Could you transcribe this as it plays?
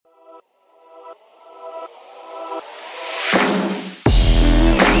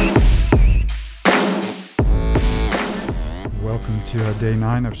to day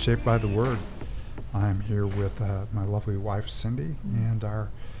 9 of Shaped by the Word. I'm here with my lovely wife, Cindy, and our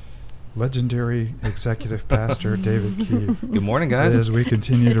legendary executive pastor, David Keefe. Good morning, guys. As we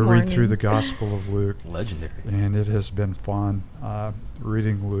continue to read morning. through the Gospel of Luke. Legendary. And it has been fun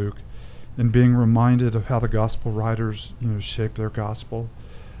reading Luke and being reminded of how the Gospel writers, shape their Gospel.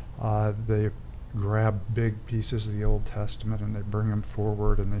 They grab big pieces of the Old Testament and they bring them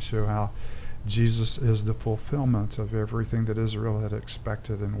forward, and they show how Jesus is the fulfillment of everything that Israel had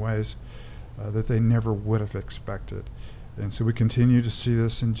expected in ways that they never would have expected. And so we continue to see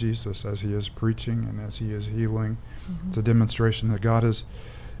this in Jesus as he is preaching and as he is healing. Mm-hmm. It's a demonstration that God is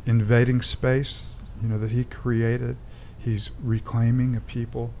invading space, that he created. He's reclaiming a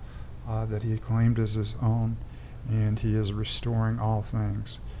people that he claimed as his own, and he is restoring all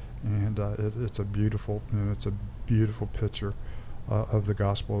things. And it's a beautiful, picture of the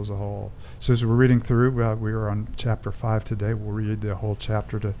gospel as a whole. So as we're reading through, we are on chapter 5 today. We'll read the whole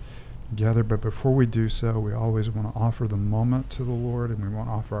chapter together. But before we do so, we always want to offer the moment to the Lord, and we want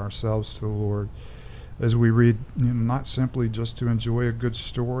to offer ourselves to the Lord as we read, not simply just to enjoy a good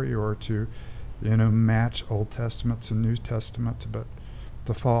story or to, match Old Testament to New Testament, but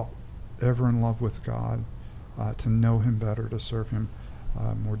to fall ever in love with God, to know him better, to serve him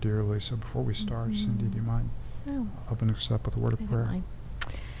more dearly. So before we start, Cindy, do you mind opening us up with a word of prayer?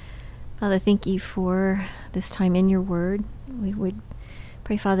 Father, thank you for this time in your word. We would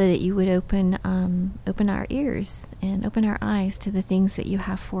pray, Father, that you would open our ears and open our eyes to the things that you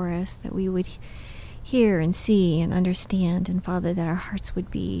have for us, that we would hear and see and understand, and Father, that our hearts would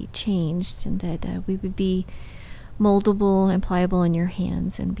be changed, and that we would be moldable and pliable in your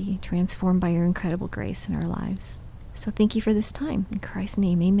hands and be transformed by your incredible grace in our lives. So thank you for this time. In Christ's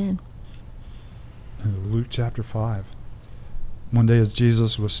name, amen. Luke chapter 5. One day as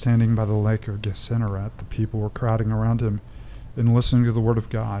Jesus was standing by the lake of Gennesaret, the people were crowding around him and listening to the word of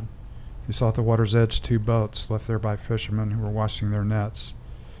God. He saw at the water's edge 2 boats left there by fishermen who were washing their nets.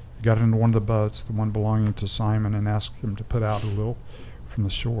 He got into one of the boats, the one belonging to Simon, and asked him to put out a little from the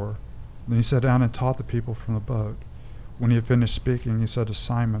shore. Then he sat down and taught the people from the boat. When he had finished speaking, he said to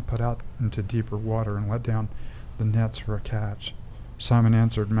Simon, "Put out into deeper water and let down the nets for a catch." Simon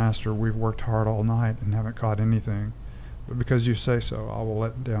answered, "Master, we've worked hard all night and haven't caught anything, but because you say so, I will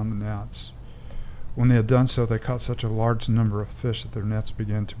let down the nets." When they had done so, they caught such a large number of fish that their nets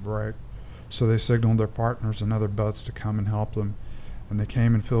began to break. So they signaled their partners in other boats to come and help them, and they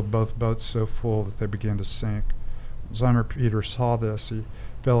came and filled both boats so full that they began to sink. When Simon Peter saw this, he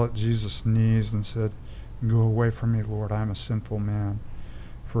fell at Jesus' knees and said, "Go away from me, Lord, I am a sinful man."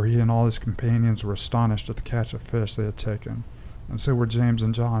 For he and all his companions were astonished at the catch of fish they had taken. And so were James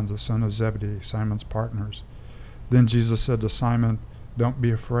and John, the son of Zebedee, Simon's partners. Then Jesus said to Simon, "Don't be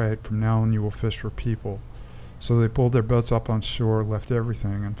afraid. From now on you will fish for people." So they pulled their boats up on shore, left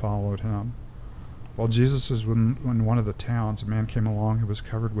everything, and followed him. While Jesus was in one of the towns, a man came along who was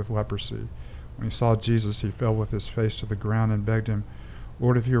covered with leprosy. When he saw Jesus, he fell with his face to the ground and begged him,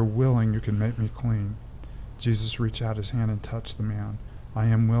 "Lord, if you are willing, you can make me clean." Jesus reached out his hand and touched the man. "I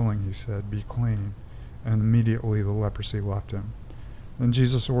am willing," he said, "be clean." And immediately the leprosy left him. Then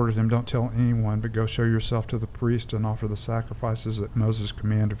Jesus ordered him, "Don't tell anyone, but go show yourself to the priest and offer the sacrifices that Moses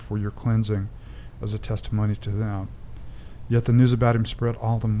commanded for your cleansing as a testimony to them." Yet the news about him spread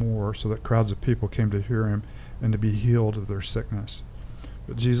all the more, so that crowds of people came to hear him and to be healed of their sickness.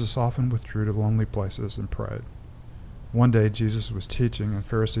 But Jesus often withdrew to lonely places and prayed. One day Jesus was teaching, and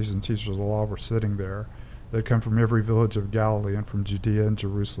Pharisees and teachers of the law were sitting there. They had come from every village of Galilee and from Judea and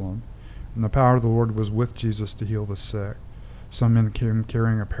Jerusalem. And the power of the Lord was with Jesus to heal the sick. Some men came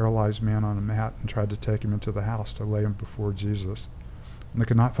carrying a paralyzed man on a mat and tried to take him into the house to lay him before Jesus. When they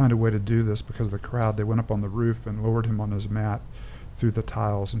could not find a way to do this because of the crowd, they went up on the roof and lowered him on his mat through the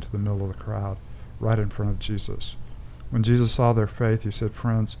tiles into the middle of the crowd, right in front of Jesus. When Jesus saw their faith, he said,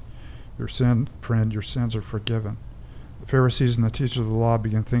 friend, your sins are forgiven." The Pharisees and the teachers of the law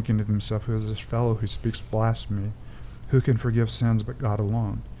began thinking to themselves, "Who is this fellow who speaks blasphemy? Who can forgive sins but God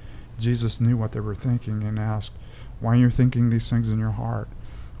alone?" Jesus knew what they were thinking and asked, "Why are you thinking these things in your heart?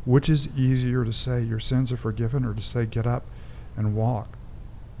 Which is easier to say, 'Your sins are forgiven,' or to say, 'Get up and walk'?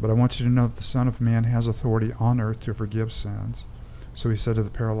 But I want you to know that the Son of Man has authority on earth to forgive sins." So he said to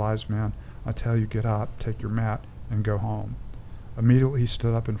the paralyzed man, "I tell you, get up, take your mat, and go home." Immediately he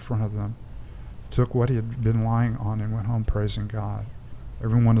stood up in front of them, took what he had been lying on, and went home praising God.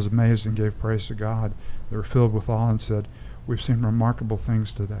 Everyone was amazed and gave praise to God. They were filled with awe and said, "We've seen remarkable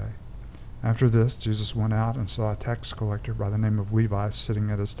things today." After this, Jesus went out and saw a tax collector by the name of Levi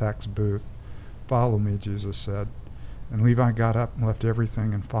sitting at his tax booth. "Follow me," Jesus said. And Levi got up and left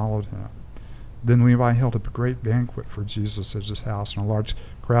everything and followed him. Then Levi held up a great banquet for Jesus at his house, and a large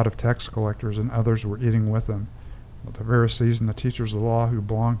crowd of tax collectors and others were eating with him. But the Pharisees and the teachers of the law who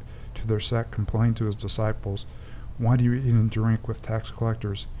belonged to their sect complained to his disciples, "Why do you eat and drink with tax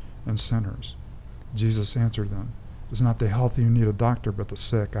collectors and sinners?" Jesus answered them, "It is not the healthy who need a doctor, but the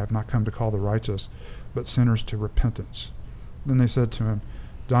sick. I have not come to call the righteous, but sinners to repentance." Then they said to him,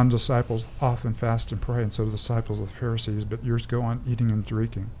 "John's disciples often fast and pray, and so do the disciples of the Pharisees, but yours go on eating and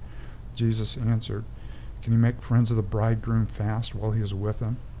drinking." Jesus answered, "Can you make friends of the bridegroom fast while he is with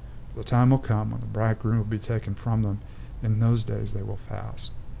them? The time will come when the bridegroom will be taken from them. In those days they will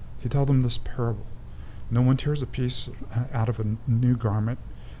fast." He told them this parable. "No one tears a piece out of a new garment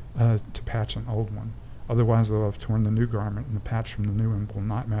to patch an old one. Otherwise they'll have torn the new garment, and the patch from the new one will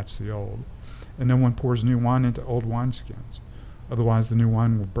not match the old. And no one pours new wine into old wineskins. Otherwise the new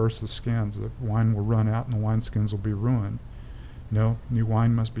wine will burst the skins, the wine will run out, and the wineskins will be ruined. No, new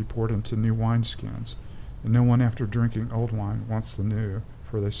wine must be poured into new wineskins. And no one after drinking old wine wants the new,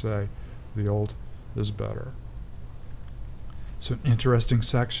 for they say, the old is better." So an interesting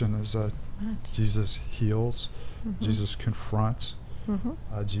section is Jesus heals, Jesus confronts,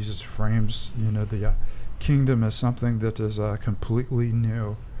 Jesus frames, the kingdom as something that is completely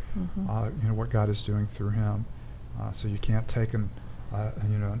new, what God is doing through him. So you can't take an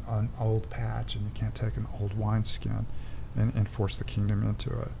old patch, and you can't take an old wineskin and force the kingdom into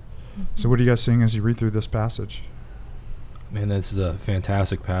it. So what are you guys seeing as you read through this passage? Man, this is a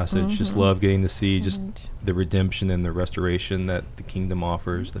fantastic passage. Just love getting to see just the redemption and the restoration that the kingdom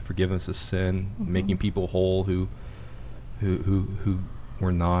offers, the forgiveness of sin, making people whole who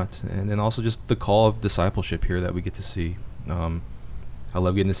were not, and then also just the call of discipleship here that we get to see. I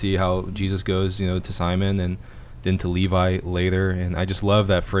love getting to see how Jesus goes, to Simon and then to Levi later, and I just love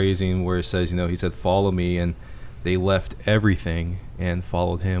that phrasing where it says, he said, "Follow me," and they left everything and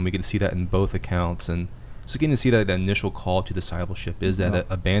followed him. We get to see that in both accounts, and so getting to see that initial call to discipleship is that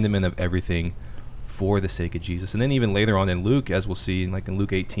abandonment of everything for the sake of Jesus. And then even later on in Luke, as we'll see, like in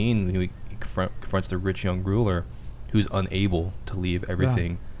Luke 18, he confronts the rich young ruler who's unable to leave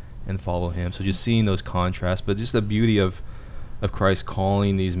everything and follow him. So just seeing those contrasts, but just the beauty of Christ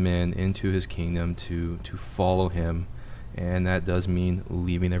calling these men into his kingdom to follow him, and that does mean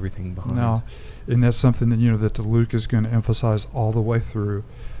leaving everything behind. No, and that's something that that Luke is going to emphasize all the way through.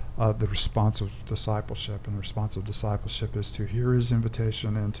 The response of discipleship, and the response of discipleship is to hear his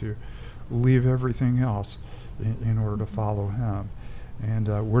invitation and to leave everything else in order to follow him. And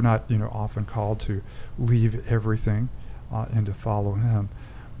we're not often called to leave everything and to follow him,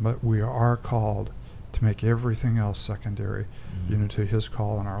 but we are called to make everything else secondary to his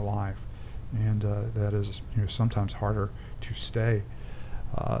call in our life. And that is sometimes harder to stay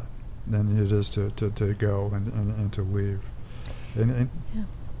than it is to go and to leave. And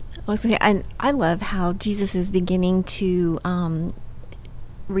I love how Jesus is beginning to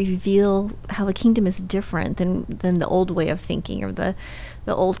reveal how the kingdom is different than the old way of thinking, or the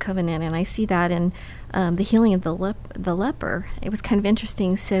old covenant. And I see that in the healing of the leper. It was kind of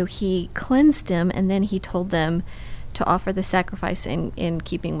interesting. So he cleansed him, and then he told them to offer the sacrifice in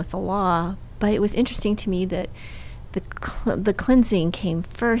keeping with the law. But it was interesting to me that the cleansing came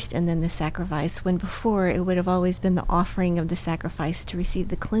first and then the sacrifice, when before it would have always been the offering of the sacrifice to receive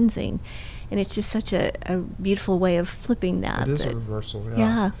the cleansing. And it's just such a beautiful way of flipping that. It is a reversal,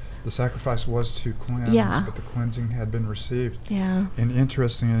 yeah. The sacrifice was to cleanse, but the cleansing had been received. Yeah. And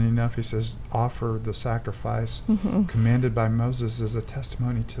interestingly enough, he says, offer the sacrifice commanded by Moses as a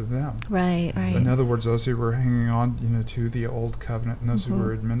testimony to them. Right. In other words, those who were hanging on, to the old covenant, and those who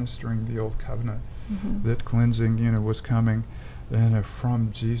were administering the old covenant, that cleansing, was coming,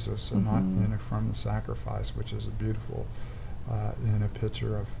 from Jesus, and not, from the sacrifice, which is a beautiful,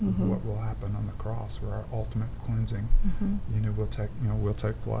 picture of what will happen on the cross, where our ultimate cleansing, will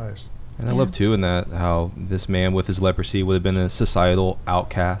take place. And I love too in that how this man with his leprosy would have been a societal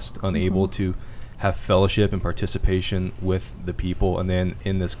outcast, unable to have fellowship and participation with the people, and then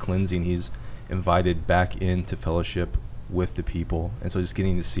in this cleansing, he's invited back into fellowship with the people. And so just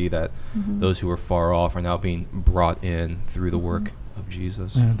getting to see that those who are far off are now being brought in through the work of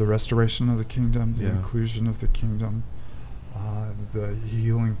Jesus. And the restoration of the kingdom, the inclusion of the kingdom, the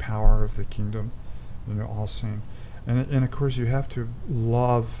healing power of the kingdom, all seen. And of course you have to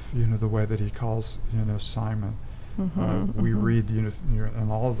love, the way that he calls, Simon. We read, in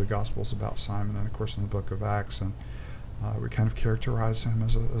all of the Gospels about Simon, and of course in the book of Acts, and we kind of characterize him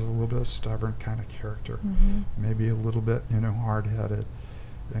as a little bit of stubborn kind of character, maybe a little bit, hard-headed.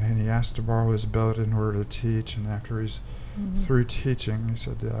 And he asked to borrow his boat in order to teach, and after he's through teaching, he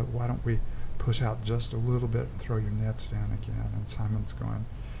said, why don't we push out just a little bit and throw your nets down again? And Simon's going,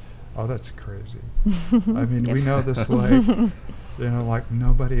 Oh, that's crazy. I mean, we know this lake, like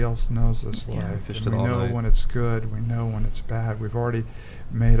nobody else knows this lake. Fished And it we all know night. when it's good. We know when it's bad. We've already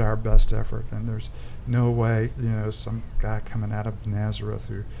made our best effort, and there's no way, some guy coming out of Nazareth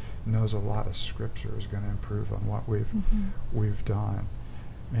who knows a lot of scripture is going to improve on what we've done.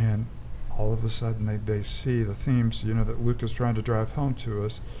 And all of a sudden they see the themes, that Luke is trying to drive home to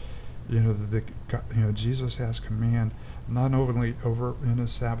us. Jesus has command not only over in a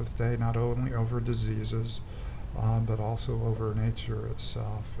Sabbath day, not only over diseases, but also over nature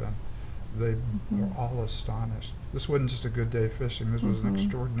itself. And they were all astonished. This wasn't just a good day fishing. This was an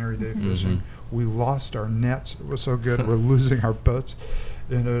extraordinary day fishing. We lost our nets. It was so good. We're losing our boats.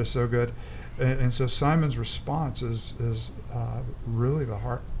 It's so good. And so Simon's response is really the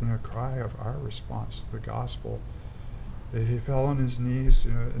heart cry of our response to the gospel. He fell on his knees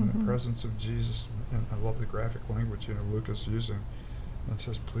in the presence of Jesus, and I love the graphic language Luke is using, and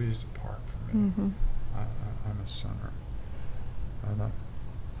says, "Please depart from me. I'm a sinner." And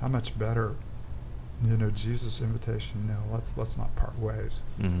how much better, Jesus' invitation. No, let's not part ways.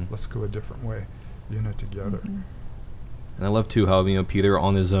 Let's go a different way, together. And I love too how Peter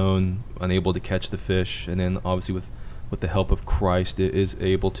on his own, unable to catch the fish, and then obviously with the help of Christ is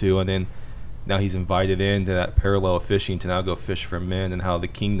able to, and then now he's invited into that parallel of fishing to now go fish for men, and how the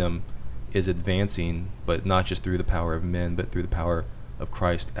kingdom is advancing, but not just through the power of men, but through the power of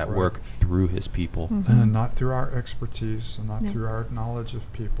Christ at work through his people. And not through our expertise, and not through our knowledge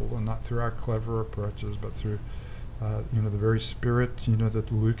of people, and not through our clever approaches, but through the very Spirit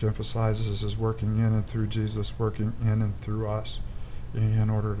that Luke emphasizes is working in and through Jesus, working in and through us in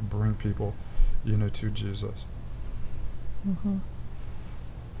order to bring people to Jesus.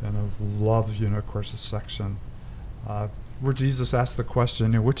 And I love of course the section where Jesus asked the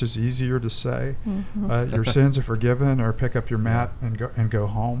question, which is easier to say, your sins are forgiven, or pick up your mat and go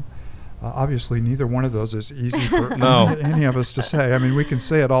home. Obviously, neither one of those is easy for any of us to say. I mean, we can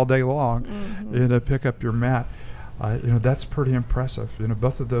say it all day long, pick up your mat. That's pretty impressive.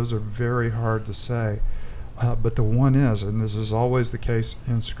 Both of those are very hard to say. But the one is, and this is always the case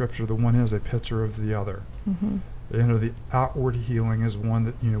in Scripture, the one is a picture of the other. The outward healing is one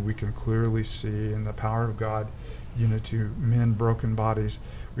that, we can clearly see, and the power of God, to mend broken bodies.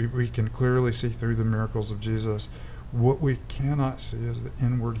 We can clearly see through the miracles of Jesus. What we cannot see is the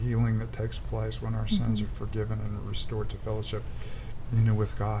inward healing that takes place when our sins are forgiven and restored to fellowship,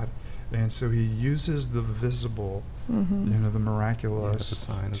 with God. And so he uses the visible, the miraculous,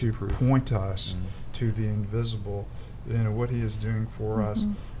 to point us to the invisible, what he is doing for us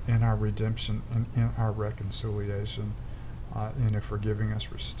in our redemption and in our reconciliation, forgiving us,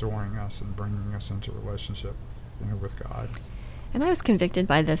 restoring us, and bringing us into relationship, with God. And I was convicted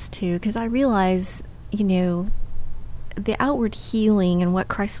by this too, because I realize, the outward healing and what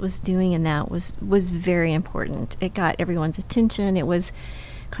Christ was doing in that was very important. It got everyone's attention. It was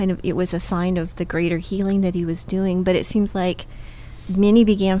a sign of the greater healing that he was doing. But it seems like many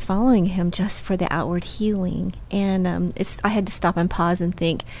began following him just for the outward healing. And I had to stop and pause and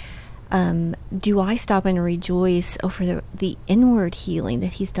think, do I stop and rejoice over the inward healing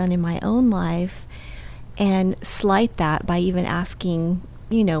that he's done in my own life, and slight that by even asking,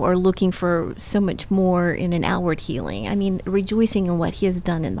 or looking for so much more in an outward healing? I mean, rejoicing in what he has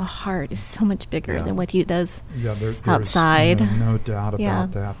done in the heart is so much bigger than what he does outside. There's no doubt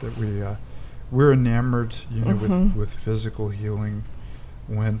about that we're enamored, with physical healing.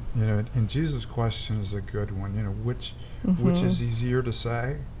 When, and Jesus' question is a good one, which is easier to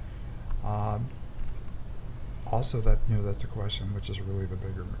say? Also, that's a question which is really the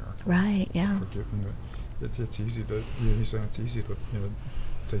bigger miracle. Right, yeah. It's easy to, he's saying it's easy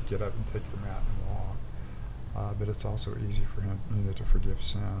to get up and take your mat and walk. But it's also easy for him, to forgive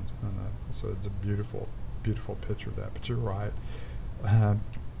sins. And so it's a beautiful, beautiful picture of that. But you're right.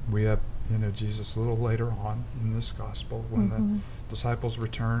 We have, Jesus a little later on in this gospel when the disciples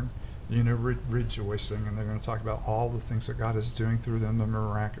return, rejoicing, and they're going to talk about all the things that God is doing through them, the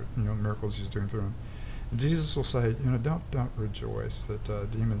miracles he's doing through them. And Jesus will say, don't rejoice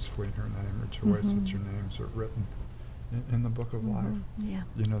that demons flee in your name. Rejoice that your names are written in the book of life. Yeah.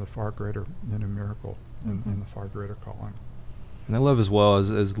 The far greater miracle and the far greater calling. And I love as well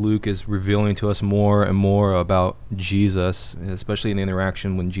as Luke is revealing to us more and more about Jesus, especially in the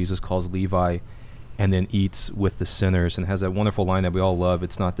interaction when Jesus calls Levi and then eats with the sinners, and has that wonderful line that we all love.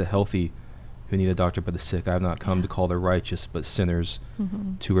 It's not the healthy who need a doctor, but the sick. I have not come to call the righteous, but sinners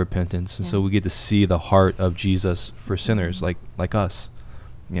to repentance. And so we get to see the heart of Jesus for sinners like us,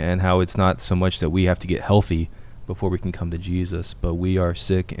 and how it's not so much that we have to get healthy before we can come to Jesus, but we are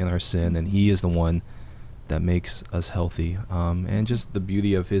sick in our sin, and he is the one that makes us healthy. And just the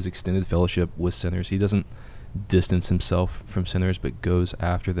beauty of his extended fellowship with sinners. He doesn't distance himself from sinners, but goes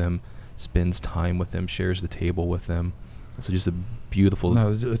after them, spends time with them, shares the table with them. So just a beautiful,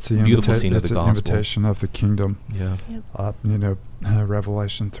 it's the beautiful scene of the gospel. Invitation of the kingdom. Yeah. Yep.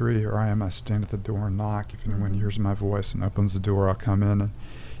 Revelation 3, here I am, I stand at the door and knock. If anyone hears my voice and opens the door, I'll come in and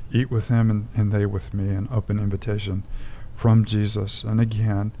eat with him and they with me. An open invitation from Jesus. And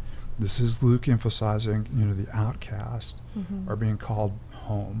again, this is Luke emphasizing, the outcast are being called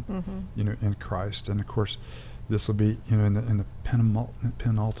home, in Christ. And of course, this will be, in the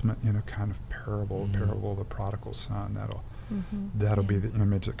penultimate, kind of parable of the prodigal son. That'll be the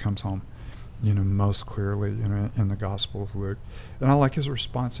image that comes home, most clearly, in the Gospel of Luke. And I like his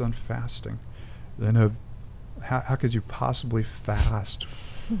response on fasting. How could you possibly fast?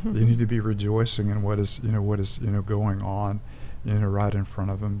 You need to be rejoicing in what is going on, right in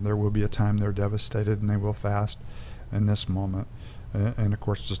front of them. There will be a time they're devastated and they will fast in this moment. And of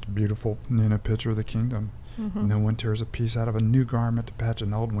course, just a beautiful, picture of the kingdom. No one tears a piece out of a new garment to patch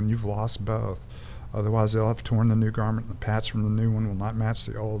an old one. You've lost both. Otherwise, they'll have torn the new garment, and the patch from the new one will not match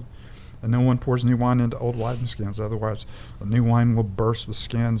the old. And no one pours new wine into old wineskins. Otherwise, the new wine will burst the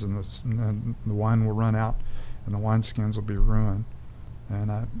skins, and the wine will run out, and the wineskins will be ruined.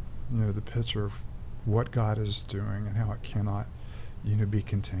 And the picture of what God is doing and how it cannot, be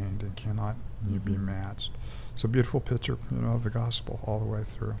contained and cannot be matched. It's a beautiful picture, of the gospel all the way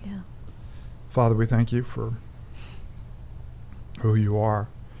through. Yeah. Father, we thank you for who you are,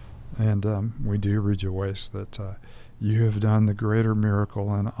 and we do rejoice that you have done the greater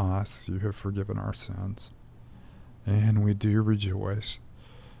miracle in us. You have forgiven our sins, and we do rejoice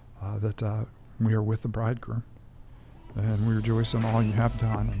that we are with the bridegroom, and we rejoice in all you have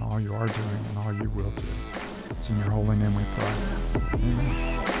done and all you are doing and all you will do. It's in your holy name we pray.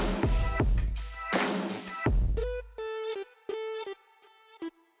 Amen.